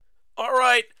All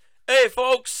right. Hey,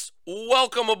 folks,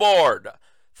 welcome aboard.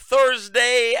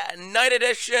 Thursday night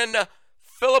edition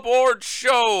Philip Ward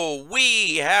Show.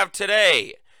 We have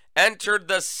today entered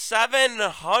the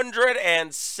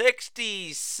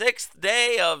 766th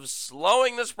day of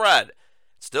slowing the spread.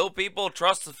 Still, people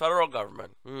trust the federal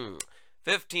government.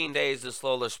 15 days to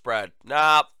slow the spread.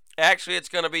 Nah, actually, it's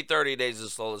going to be 30 days to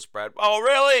slow the spread. Oh,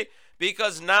 really?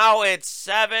 Because now it's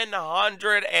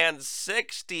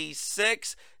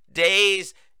 766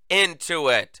 days into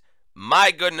it.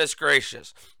 My goodness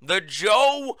gracious. The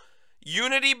Joe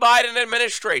Unity Biden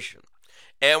administration.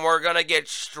 And we're going to get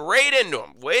straight into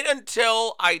him. Wait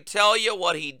until I tell you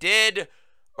what he did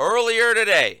earlier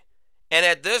today. And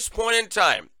at this point in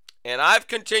time, and I've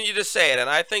continued to say it, and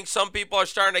I think some people are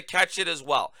starting to catch it as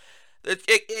well.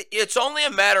 It's only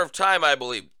a matter of time, I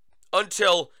believe,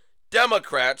 until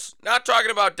Democrats, not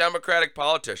talking about Democratic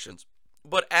politicians,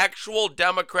 but actual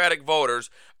Democratic voters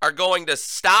are going to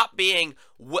stop being,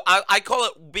 I call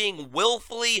it being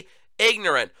willfully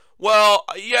ignorant. Well,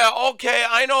 yeah, okay,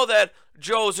 I know that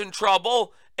Joe's in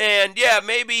trouble, and yeah,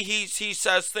 maybe he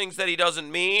says things that he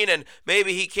doesn't mean, and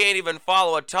maybe he can't even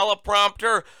follow a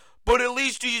teleprompter, but at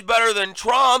least he's better than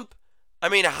Trump. I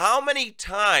mean, how many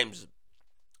times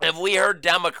have we heard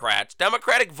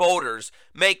Democratic voters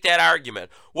make that argument?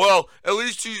 Well, at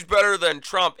least he's better than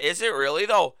Trump. Is it really,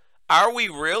 though? Are we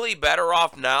really better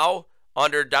off now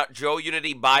under Joe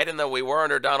Unity Biden than we were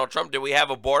under Donald Trump? Did we have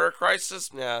a border crisis?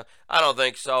 Yeah, I don't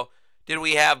think so. Did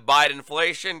we have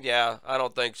Bidenflation? Yeah, I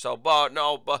don't think so. But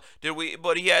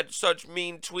he had such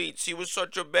mean tweets. He was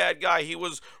such a bad guy. He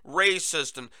was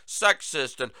racist and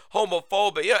sexist and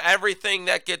homophobic. You know, everything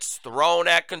that gets thrown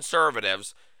at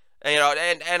conservatives. You know,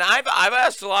 and I've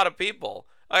asked a lot of people.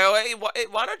 I go, hey,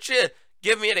 why don't you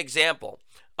give me an example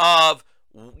of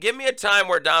give me a time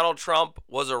where Donald Trump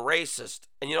was a racist?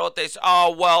 And you know what they say?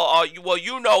 Oh, well,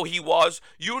 you know he was.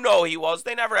 You know he was.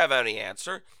 They never have any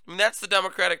answer. I mean, that's the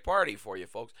Democratic Party for you,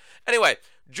 folks. Anyway,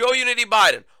 Joe Unity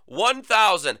Biden,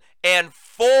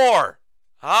 1,004.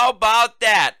 How about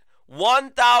that?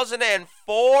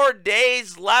 1,004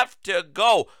 days left to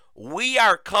go. We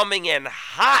are coming in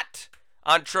hot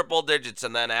on triple digits,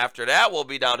 and then after that, we'll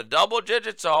be down to double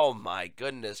digits. Oh, my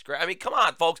goodness. I mean, come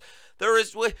on, folks.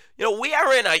 We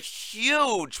are in a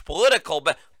huge political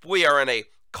we are in a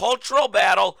cultural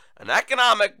battle, an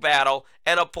economic battle,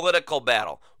 and a political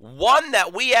battle. One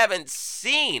that we haven't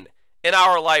seen in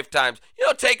our lifetimes. You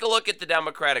know, take a look at the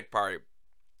Democratic Party.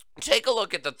 Take a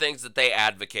look at the things that they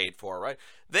advocate for, right?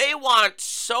 They want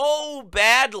so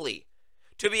badly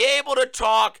to be able to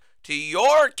talk to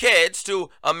your kids, to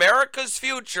America's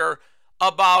future,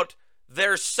 about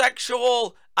their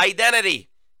sexual identity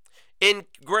in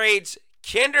grades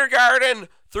kindergarten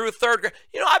through third grade.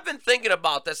 You know, I've been thinking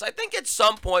about this. I think at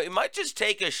some point we might just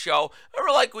take a show,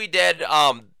 remember like we did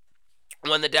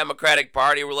when the Democratic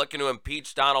Party were looking to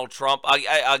impeach Donald Trump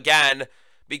again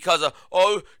because of,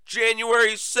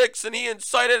 January 6th and he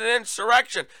incited an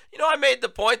insurrection. You know, I made the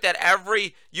point that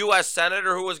every U.S.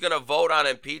 senator who was going to vote on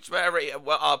impeachment, every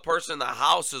person in the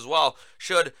House as well,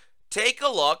 should take a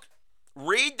look,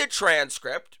 read the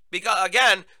transcript, because,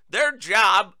 again, their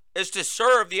job is to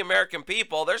serve the American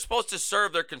people. They're supposed to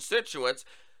serve their constituents.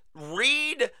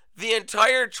 Read the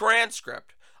entire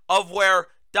transcript of where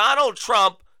Donald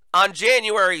Trump on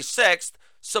January 6th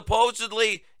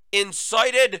supposedly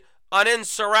incited an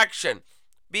insurrection,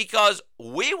 because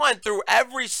we went through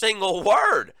every single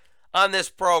word on this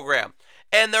program,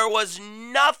 and there was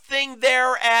nothing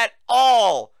there at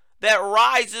all that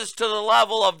rises to the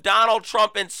level of Donald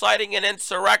Trump inciting an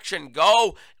insurrection.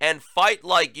 Go and fight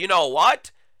like you know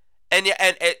what? And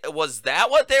was that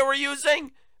what they were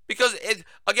using? Because,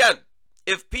 again,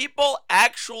 if people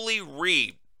actually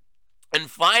read and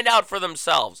find out for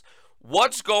themselves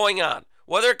what's going on,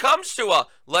 whether it comes to a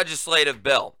legislative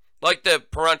bill, like the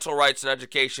Parental Rights and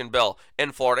Education bill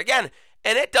in Florida, again,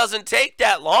 and it doesn't take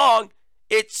that long.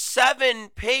 It's 7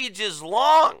 pages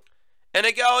long. And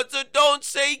they go, it's a don't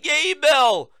say gay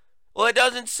bill. Well, it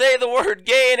doesn't say the word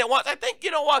gay, and I think,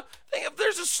 you know what? I think if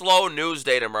there's a slow news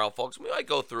day tomorrow, folks, we might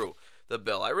go through the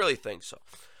bill. I really think so.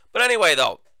 But anyway,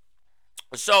 though,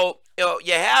 so, you know,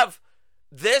 you have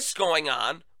this going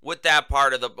on with that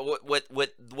part of the,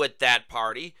 with that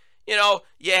party. You know,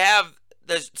 you have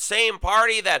the same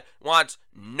party that wants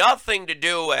nothing to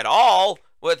do at all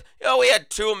with, you know, we had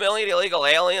 2 million illegal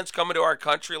aliens coming to our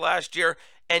country last year,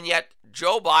 and yet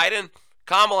Joe Biden,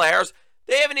 Kamala Harris,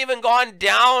 they haven't even gone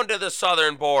down to the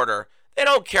southern border. They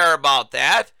don't care about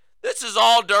that. This is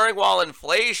all during while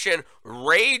inflation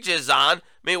rages on. I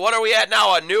mean, what are we at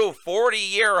now? A new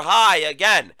 40-year high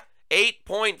again.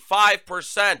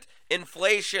 8.5%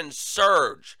 inflation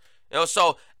surge.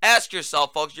 So ask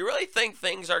yourself, folks, you really think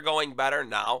things are going better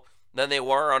now than they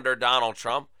were under Donald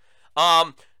Trump?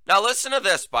 Now listen to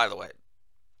this, by the way.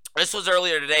 This was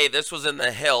earlier today. This was in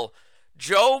the Hill.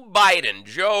 Joe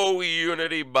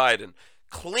Unity Biden,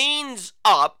 cleans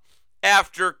up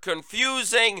after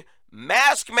confusing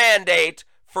mask mandate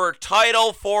for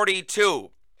Title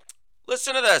 42.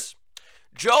 Listen to this.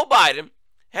 Joe Biden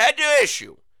had to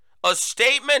issue a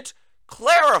statement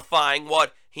clarifying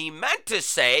what he meant to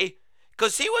say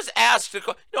because he was asked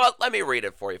to, let me read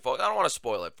it for you, folks. I don't want to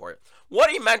spoil it for you. What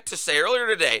he meant to say earlier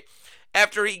today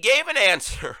after he gave an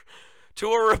answer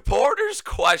to a reporter's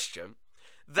question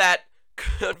that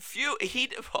confused, he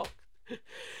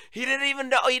didn't even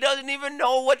know, he doesn't even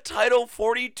know what Title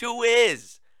 42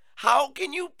 is. How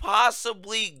can you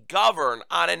possibly govern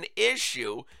on an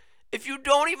issue if you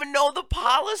don't even know the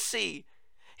policy?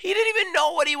 He didn't even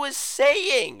know what he was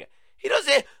saying.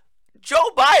 Joe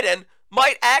Biden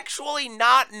might actually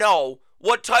not know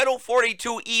what Title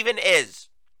 42 even is.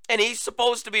 And he's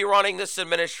supposed to be running this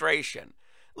administration.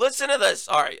 Listen to this.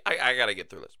 All right, I got to get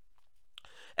through this.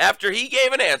 After he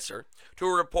gave an answer to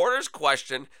a reporter's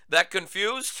question that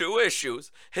confused two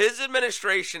issues, his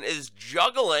administration is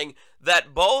juggling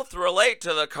that both relate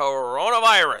to the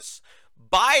coronavirus.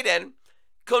 Biden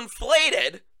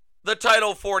conflated the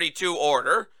Title 42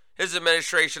 order his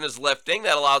administration is lifting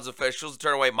that allows officials to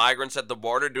turn away migrants at the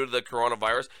border due to the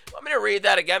coronavirus. I'm going to read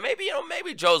that again.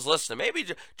 Maybe Joe's listening. Maybe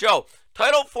Joe,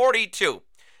 Title 42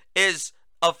 is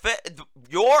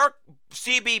your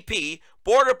CBP,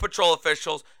 Border Patrol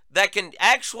officials that can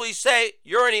actually say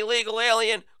you're an illegal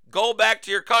alien, go back to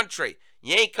your country.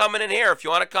 You ain't coming in here. If you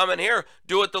want to come in here,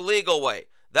 do it the legal way.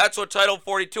 That's what Title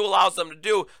 42 allows them to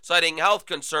do, citing health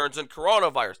concerns and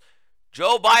coronavirus.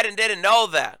 Joe Biden didn't know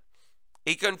that.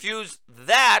 He confused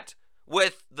that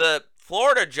with the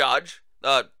Florida judge,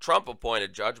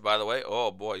 Trump-appointed judge, by the way. Oh,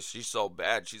 boy, she's so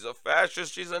bad. She's a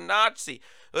fascist. She's a Nazi.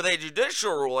 With a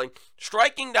judicial ruling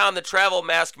striking down the travel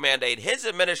mask mandate his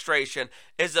administration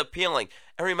is appealing.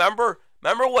 And remember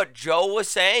what Joe was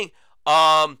saying?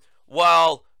 It's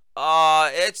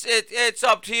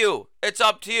up to you. It's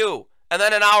up to you. And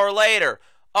then an hour later,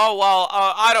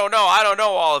 I don't know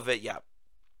all of it yet.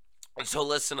 And so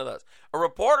listen to this. A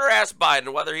reporter asked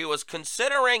Biden whether he was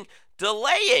considering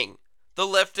delaying the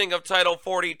lifting of Title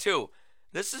 42.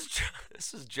 This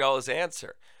is Joe's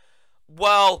answer.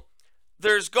 Well,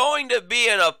 there's going to be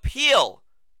an appeal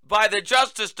by the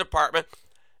Justice Department.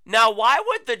 Now, why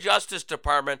would the Justice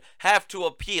Department have to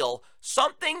appeal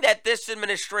something that this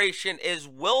administration is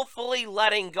willfully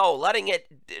letting go, letting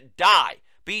it die,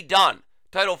 be done,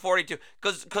 Title 42?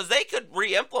 Because they could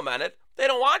re-implement it. They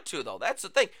don't want to, though. That's the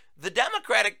thing. The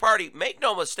Democratic Party, make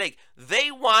no mistake, they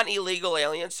want illegal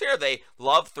aliens here. They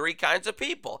love three kinds of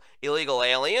people: illegal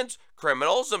aliens,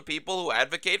 criminals, and people who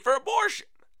advocate for abortion.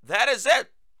 That is it.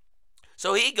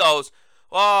 So he goes,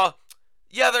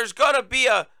 there's going to be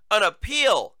an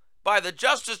appeal by the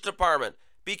Justice Department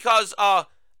because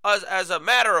as a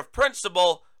matter of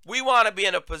principle, we want to be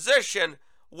in a position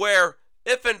where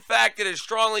if in fact it is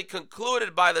strongly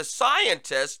concluded by the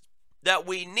scientists that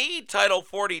we need Title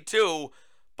 42,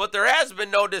 but there has been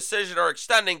no decision or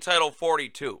extending Title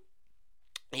 42.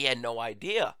 He had no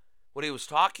idea what he was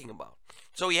talking about.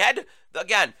 So he had to,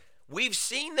 again, we've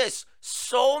seen this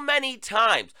so many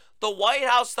times. The White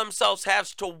House themselves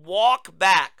has to walk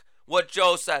back what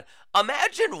Joe said.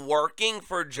 Imagine working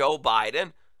for Joe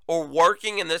Biden or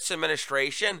working in this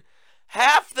administration.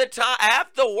 Half the time,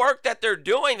 half the work that they're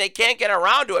doing, they can't get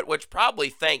around to it, which probably,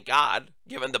 thank God,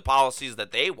 given the policies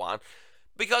that they want,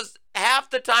 because half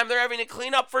the time they're having to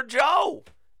clean up for Joe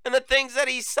and the things that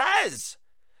he says.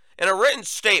 In a written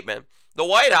statement, the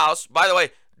White House, by the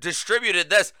way, distributed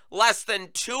this less than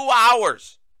 2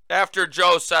 hours after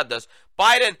Joe said this.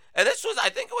 Biden, and this was, I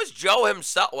think it was Joe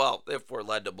himself. Well, if we're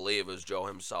led to believe it was Joe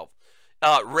himself.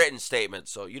 Written statement,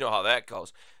 so you know how that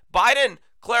goes. Biden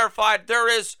clarified there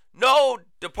is no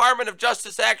Department of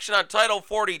Justice action on Title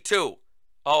 42.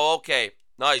 Oh, okay.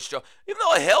 Nice, Joe. Even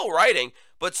though a Hill writing,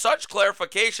 but such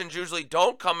clarifications usually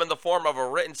don't come in the form of a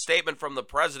written statement from the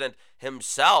president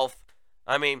himself.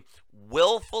 I mean,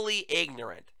 willfully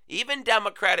ignorant. Even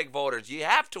Democratic voters, you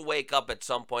have to wake up at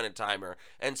some point in time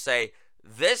and say,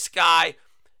 this guy,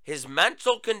 his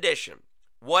mental condition,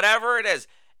 whatever it is,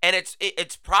 and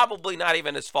it's probably not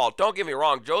even his fault. Don't get me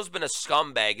wrong. Joe's been a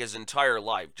scumbag his entire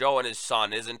life. Joe and his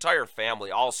son, his entire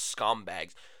family, all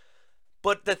scumbags.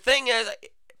 But the thing is,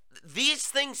 these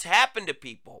things happen to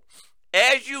people.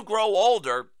 As you grow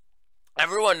older,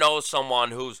 Everyone knows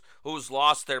someone who's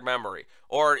lost their memory,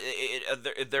 or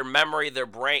their memory, their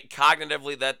brain,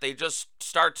 cognitively, that they just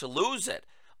start to lose it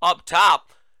up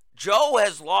top. Joe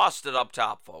has lost it up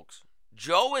top, folks.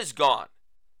 Joe is gone.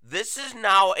 This is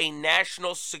now a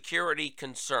national security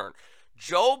concern.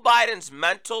 Joe Biden's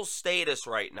mental status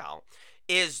right now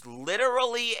is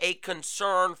literally a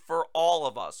concern for all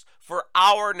of us, for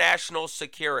our national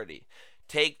security.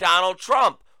 Take Donald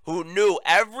Trump, who knew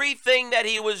everything that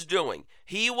he was doing.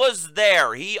 He was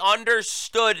there. He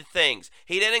understood things.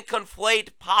 He didn't conflate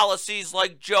policies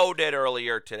like Joe did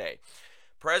earlier today.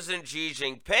 President Xi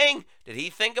Jinping, did he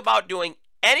think about doing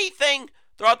anything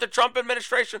throughout the Trump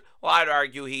administration? Well, I'd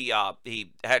argue he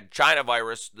had China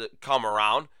virus come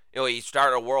around. He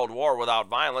started a world war without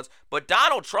violence. But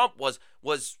Donald Trump was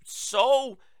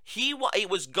so he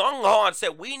was gung ho and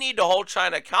said we need to hold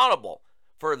China accountable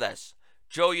for this.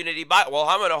 Joe Unity Biden. Well,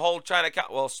 I'm going to hold China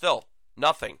accountable. Well, still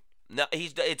nothing. No,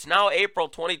 it's now April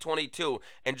 2022,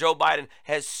 and Joe Biden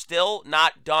has still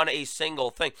not done a single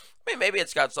thing. I mean, maybe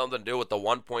it's got something to do with the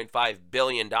 $1.5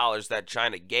 billion that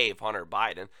China gave Hunter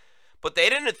Biden. But they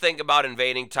didn't think about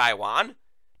invading Taiwan.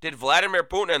 Did Vladimir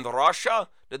Putin and Russia,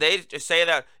 did they just say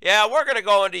that, yeah, we're going to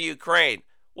go into Ukraine?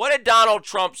 What did Donald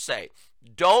Trump say?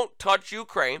 Don't touch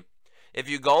Ukraine. If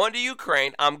you go into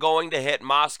Ukraine, I'm going to hit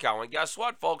Moscow. And guess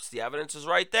what, folks? The evidence is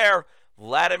right there.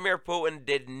 Vladimir Putin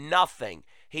did nothing.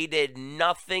 He did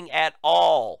nothing at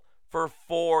all for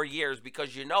 4 years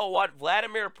because you know what?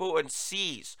 Vladimir Putin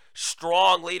sees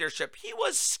strong leadership. He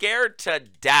was scared to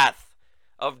death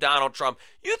of Donald Trump.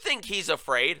 You think he's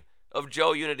afraid of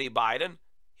Joe Unity Biden?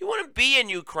 He wouldn't be in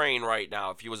Ukraine right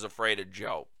now if he was afraid of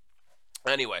Joe.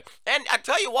 Anyway, and I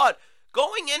tell you what,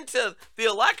 going into the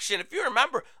election, if you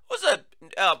remember, was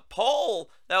a poll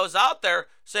that was out there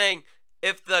saying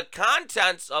if the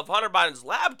contents of Hunter Biden's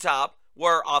laptop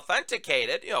were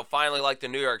authenticated, finally like the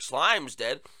New York Slimes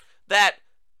did, that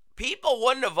people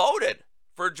wouldn't have voted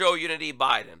for Joe Unity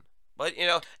Biden. But,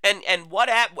 and what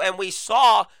happened, and we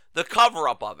saw the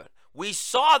cover-up of it. We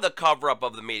saw the cover-up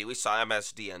of the media. We saw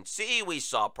MSDNC. We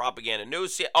saw Propaganda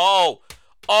News. Oh,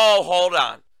 hold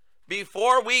on.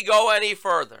 Before we go any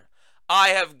further, I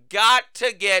have got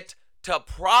to get to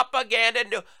Propaganda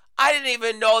News. I didn't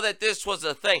even know that this was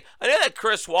a thing. I knew that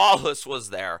Chris Wallace was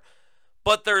there.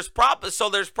 But there's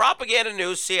Propaganda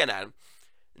News, CNN.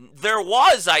 There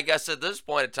was, I guess, at this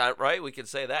point in time, right? We can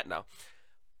say that now.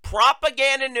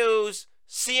 Propaganda News,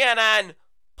 CNN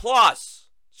Plus.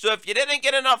 So if you didn't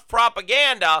get enough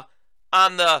propaganda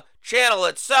on the channel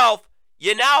itself,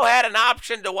 you now had an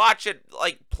option to watch it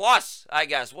like plus, I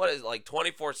guess. What is it, like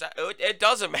 24/7? It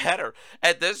doesn't matter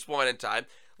at this point in time.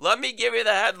 Let me give you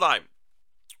the headline.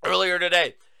 Earlier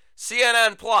today,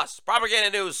 CNN Plus,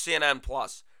 Propaganda News, CNN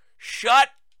Plus, shut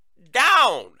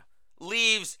down,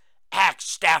 leaves ACT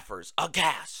staffers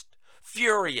aghast,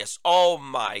 furious. Oh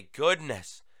my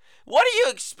goodness. What do you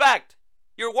expect?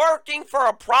 You're working for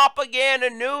a propaganda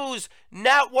news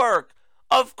network.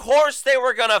 Of course they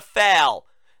were going to fail.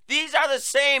 These are the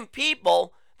same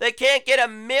people that can't get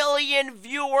 1 million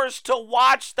viewers to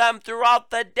watch them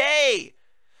throughout the day.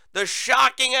 The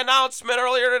shocking announcement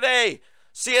earlier today,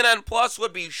 CNN Plus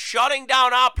would be shutting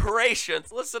down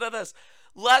operations. Listen to this.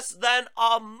 Less than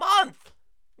a month.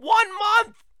 1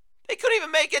 month. They couldn't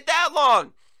even make it that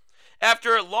long.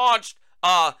 After it launched,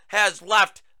 has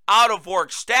left out-of-work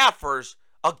staffers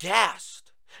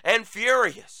aghast and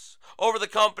furious over the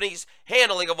company's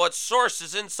handling of what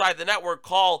sources inside the network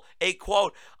call a,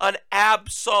 quote, an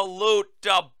absolute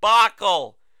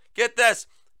debacle. Get this.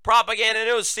 Propaganda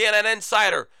News, CNN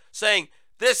Insider, saying,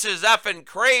 this is effing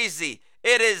crazy.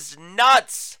 It is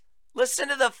nuts. Listen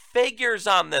to the figures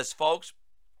on this, folks.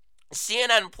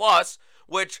 CNN Plus,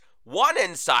 which one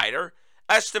insider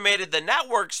estimated the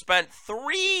network spent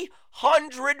 $300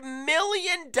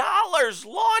 million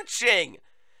launching,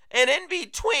 and in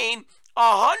between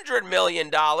 $100 million,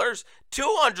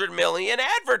 $200 million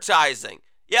advertising.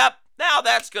 Yep, now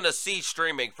that's going to cease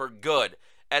streaming for good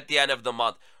at the end of the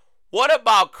month. What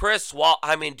about Chris Wallace?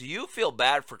 I mean, do you feel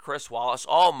bad for Chris Wallace?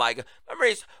 Oh, my God.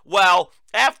 Well,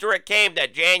 after it came to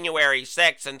January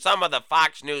 6th and some of the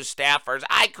Fox News staffers,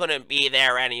 I couldn't be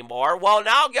there anymore. Well,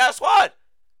 now guess what?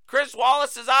 Chris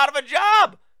Wallace is out of a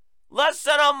job. Less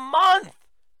than a month.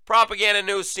 Propaganda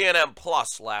News CNN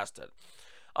Plus lasted.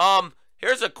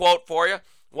 Here's a quote for you.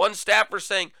 One staffer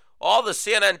saying, all the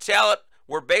CNN talent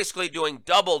were basically doing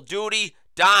double duty.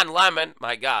 Don Lemon,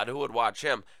 my God, who would watch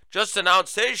him? Just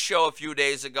announced his show a few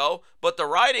days ago, but the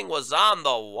writing was on the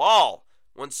wall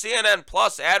when CNN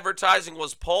Plus advertising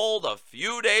was pulled a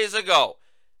few days ago.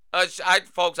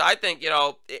 Folks, I think,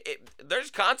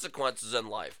 there's consequences in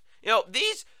life.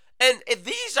 And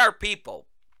these are people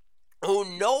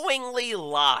who knowingly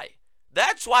lie.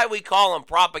 That's why we call them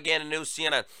propaganda news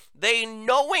CNN. They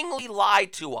knowingly lie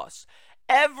to us.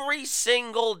 Every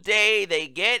single day they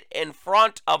get in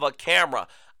front of a camera.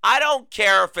 I don't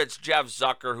care if it's Jeff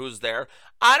Zucker who's there.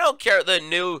 I don't care the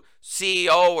new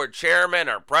CEO or chairman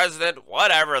or president,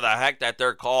 whatever the heck that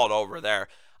they're called over there.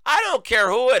 I don't care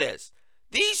who it is.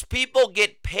 These people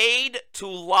get paid to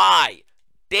lie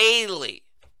daily.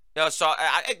 So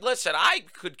listen, I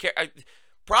could care.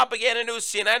 Propaganda news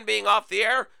CNN being off the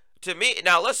air, to me,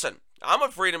 now listen, I'm a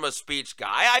freedom of speech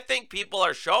guy. I think people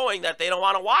are showing that they don't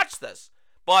want to watch this.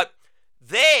 But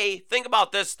think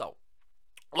about this though.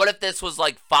 What if this was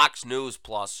like Fox News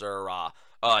Plus or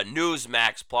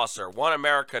Newsmax Plus or One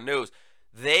America News?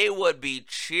 They would be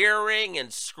cheering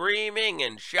and screaming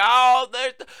and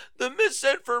shouting, the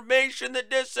misinformation, the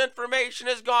disinformation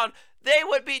is gone. They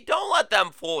would be, don't let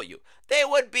them fool you. They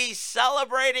would be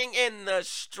celebrating in the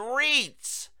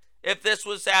streets if this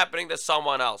was happening to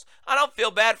someone else. I don't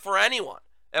feel bad for anyone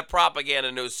at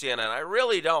Propaganda News CNN. I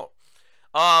really don't.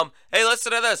 Hey,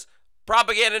 listen to this.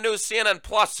 Propaganda News CNN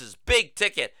Plus's big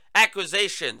ticket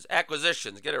acquisitions.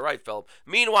 Get it right, Philip.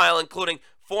 Meanwhile, including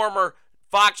former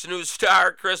Fox News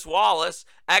star Chris Wallace,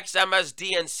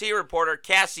 ex-MSDNC reporter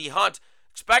Cassie Hunt,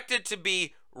 expected to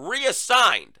be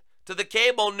reassigned to the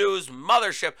cable news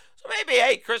mothership. So maybe,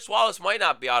 hey, Chris Wallace might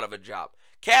not be out of a job.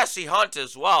 Cassie Hunt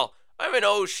as well. I don't even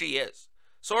know who she is.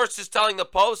 Sources telling the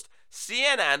Post,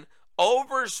 CNN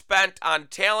overspent on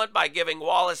talent by giving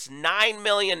Wallace $9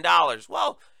 million.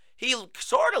 Well, he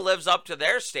sort of lives up to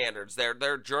their standards,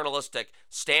 their journalistic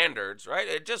standards,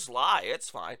 right? Just lie. It's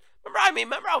fine.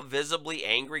 Remember how visibly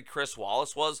angry Chris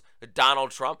Wallace was at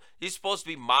Donald Trump? He's supposed to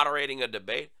be moderating a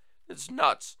debate. It's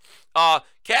nuts.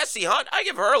 Cassie Hunt, I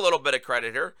give her a little bit of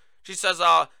credit here. She says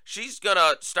she's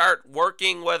gonna start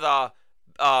working with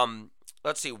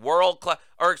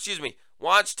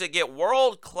wants to get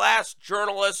world-class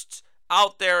journalists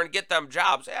out there and get them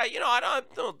jobs. Yeah, I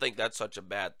don't think that's such a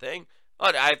bad thing.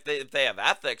 If they have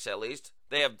ethics, at least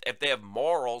if they have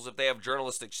morals, if they have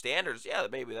journalistic standards, yeah,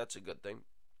 maybe that's a good thing.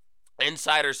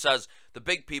 Insider says the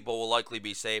big people will likely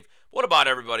be saved. What about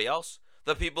everybody else?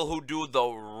 The people who do the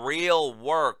real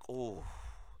work. Ooh,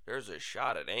 there's a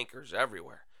shot at anchors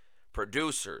everywhere.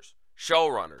 Producers,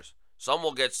 showrunners. Some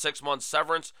will get 6 months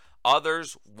severance.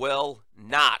 Others will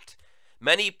not.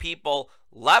 Many people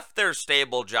left their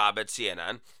stable job at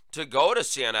CNN to go to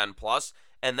CNN Plus,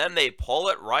 and then they pull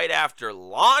it right after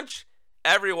launch.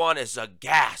 Everyone is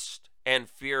aghast and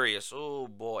furious. Oh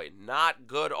boy, not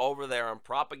good over there on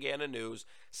Propaganda News,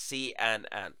 CNN.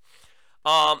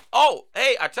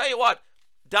 Hey, I tell you what,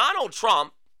 Donald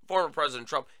Trump, former President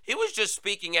Trump, he was just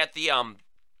speaking at the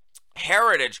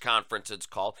Heritage Conference, it's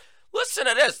called. Listen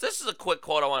to this. This is a quick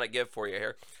quote I want to give for you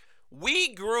here.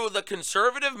 We grew the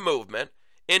conservative movement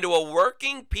into a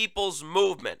working people's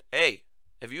movement. Hey,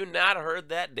 have you not heard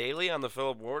that daily on the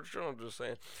Philip Ward Show? I'm just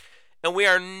saying. And we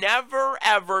are never,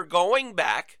 ever going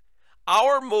back.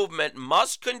 Our movement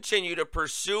must continue to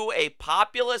pursue a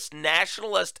populist,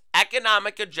 nationalist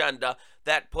economic agenda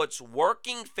that puts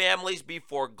working families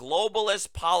before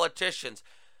globalist politicians.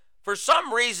 For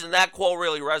some reason, that quote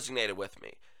really resonated with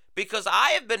me, because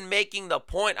I have been making the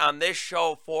point on this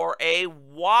show for a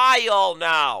while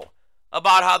now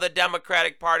about how the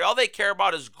Democratic Party, all they care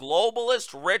about is globalist,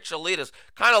 rich elitists,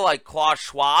 kind of like Klaus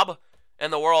Schwab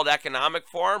and the World Economic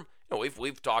Forum.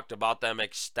 We've talked about them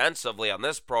extensively on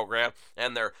this program,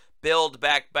 and their Build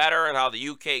Back Better, and how the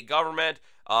UK government,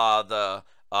 the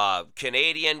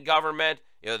Canadian government,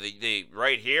 the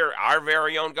right here, our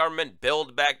very own government,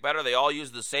 Build Back Better. They all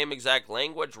use the same exact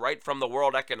language right from the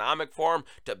World Economic Forum.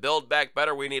 To build back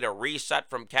better, we need a reset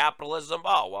from capitalism.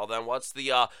 Oh, well then what's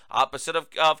the opposite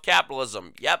of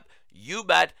capitalism? Yep, you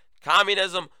bet.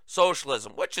 Communism,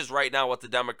 socialism, which is right now what the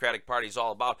Democratic Party is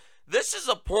all about. This is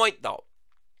a point, though.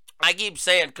 I keep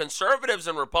saying conservatives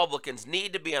and Republicans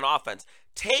need to be on offense.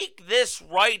 Take this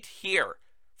right here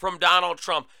from Donald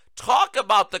Trump. Talk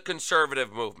about the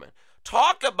conservative movement.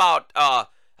 Talk about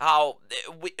how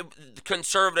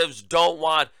conservatives don't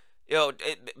want, you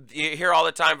hear all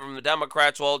the time from the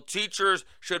Democrats, well, teachers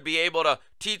should be able to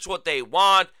teach what they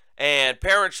want, and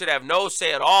parents should have no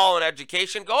say at all in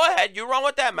education. Go ahead, you run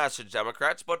with that message,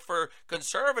 Democrats. But for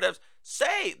conservatives,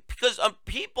 say, because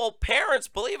parents,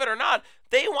 believe it or not,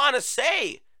 they want to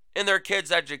say in their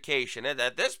kids' education. And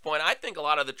at this point, I think a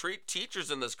lot of the teachers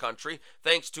in this country,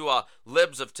 thanks to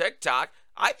libs of TikTok,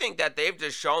 I think that they've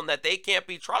just shown that they can't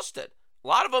be trusted. A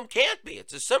lot of them can't be.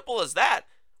 It's as simple as that.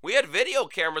 We had video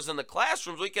cameras in the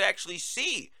classrooms. We could actually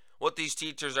see what these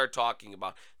teachers are talking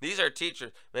about. These are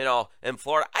teachers, in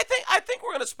Florida. I think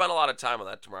we're going to spend a lot of time on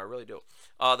that tomorrow. I really do.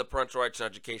 The parental rights and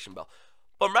education bill.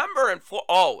 But remember in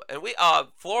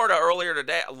Florida earlier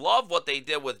today, I love what they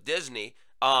did with Disney.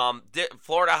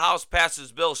 Florida House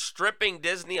passes bill stripping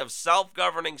Disney of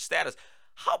self-governing status.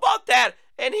 How about that?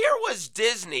 And here was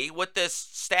Disney with this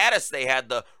status they had,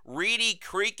 the Reedy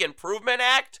Creek Improvement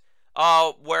Act,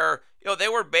 where they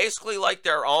were basically like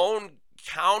their own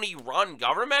county-run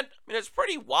government. I mean, it's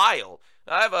pretty wild.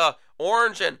 I have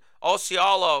Orange and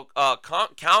Osceola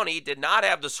County did not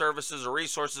have the services or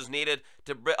resources needed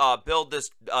to build this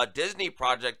Disney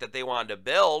project that they wanted to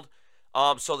build.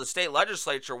 So the state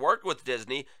legislature worked with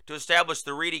Disney to establish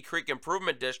the Reedy Creek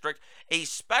Improvement District, a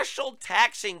special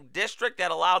taxing district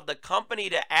that allowed the company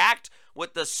to act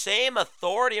with the same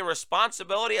authority and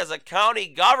responsibility as a county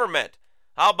government.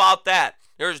 How about that?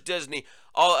 There's Disney.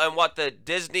 Oh, and what the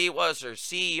Disney was, or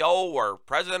CEO or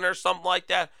president or something like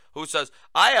that, who says,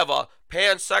 I have a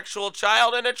pansexual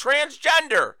child and a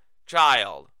transgender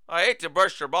child. I hate to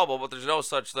burst your bubble, but there's no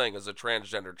such thing as a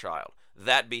transgender child.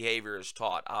 That behavior is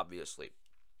taught, obviously.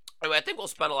 Anyway, I think we'll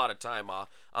spend a lot of time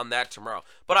on that tomorrow.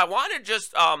 But I want to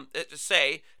just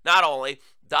say, not only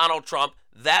Donald Trump,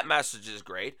 that message is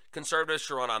great. Conservatives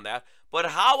should run on that. But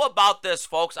how about this,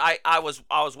 folks? I was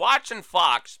watching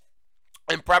Fox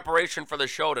in preparation for the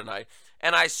show tonight,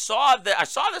 and I saw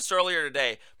this earlier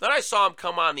today. Then I saw him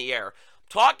come on the air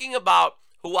talking about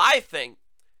who I think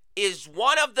is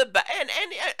one of the best.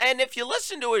 And if you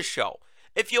listen to his show,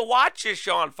 if you watch his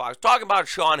show on Fox, talking about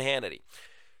Sean Hannity.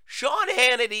 Sean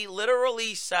Hannity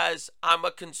literally says, I'm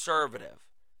a conservative.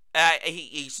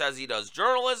 He says he does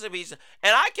journalism. And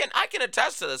I can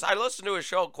attest to this. I listen to his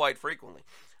show quite frequently.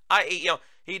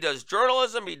 He does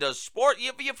journalism. He does sport.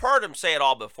 You've heard him say it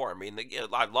all before. I mean,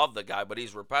 I love the guy, but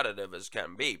he's repetitive as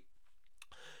can be.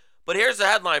 But here's the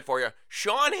headline for you.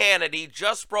 Sean Hannity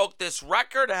just broke this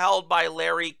record held by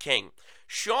Larry King.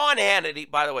 Sean Hannity,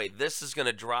 by the way, this is going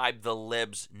to drive the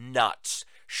libs nuts.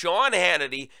 Sean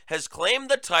Hannity has claimed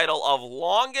the title of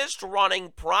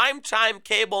longest-running primetime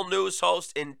cable news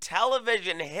host in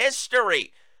television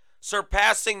history,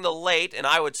 surpassing the late, and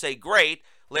I would say great,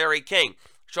 Larry King.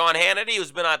 Sean Hannity,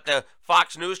 who's been at the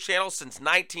Fox News Channel since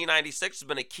 1996, has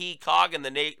been a key cog in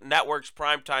the network's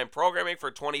primetime programming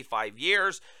for 25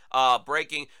 years, let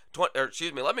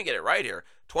me get it right here,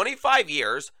 25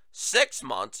 years, 6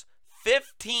 months,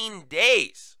 15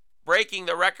 days, breaking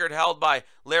the record held by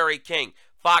Larry King.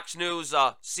 Fox News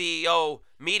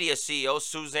media CEO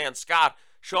Suzanne Scott.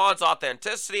 Sean's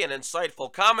authenticity and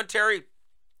insightful commentary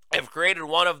have created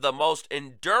one of the most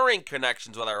enduring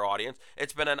connections with our audience.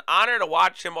 It's been an honor to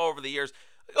watch him over the years.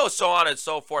 It goes so on and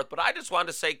so forth, but I just wanted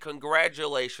to say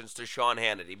congratulations to Sean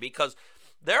Hannity, because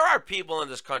there are people in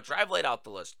this country, I've laid out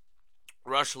the list,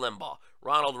 Rush Limbaugh,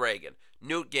 Ronald Reagan,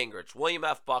 Newt Gingrich, William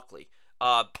F. Buckley,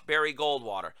 Barry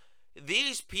Goldwater.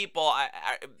 These people,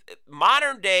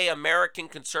 modern-day American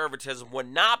conservatism would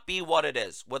not be what it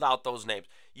is without those names.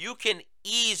 You can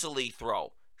easily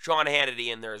throw Sean Hannity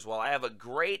in there as well. I have a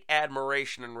great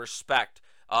admiration and respect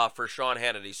for Sean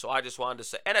Hannity, so I just wanted to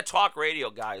say, and a talk radio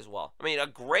guy as well. I mean, a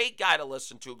great guy to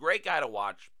listen to, great guy to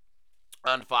watch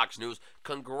on Fox News.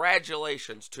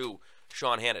 Congratulations to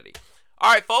Sean Hannity.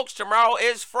 All right, folks, tomorrow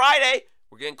is Friday.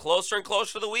 We're getting closer and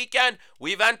closer to the weekend.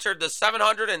 We've entered the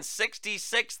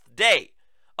 766th day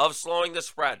of slowing the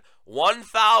spread.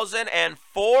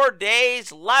 1,004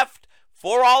 days left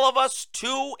for all of us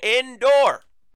to endure.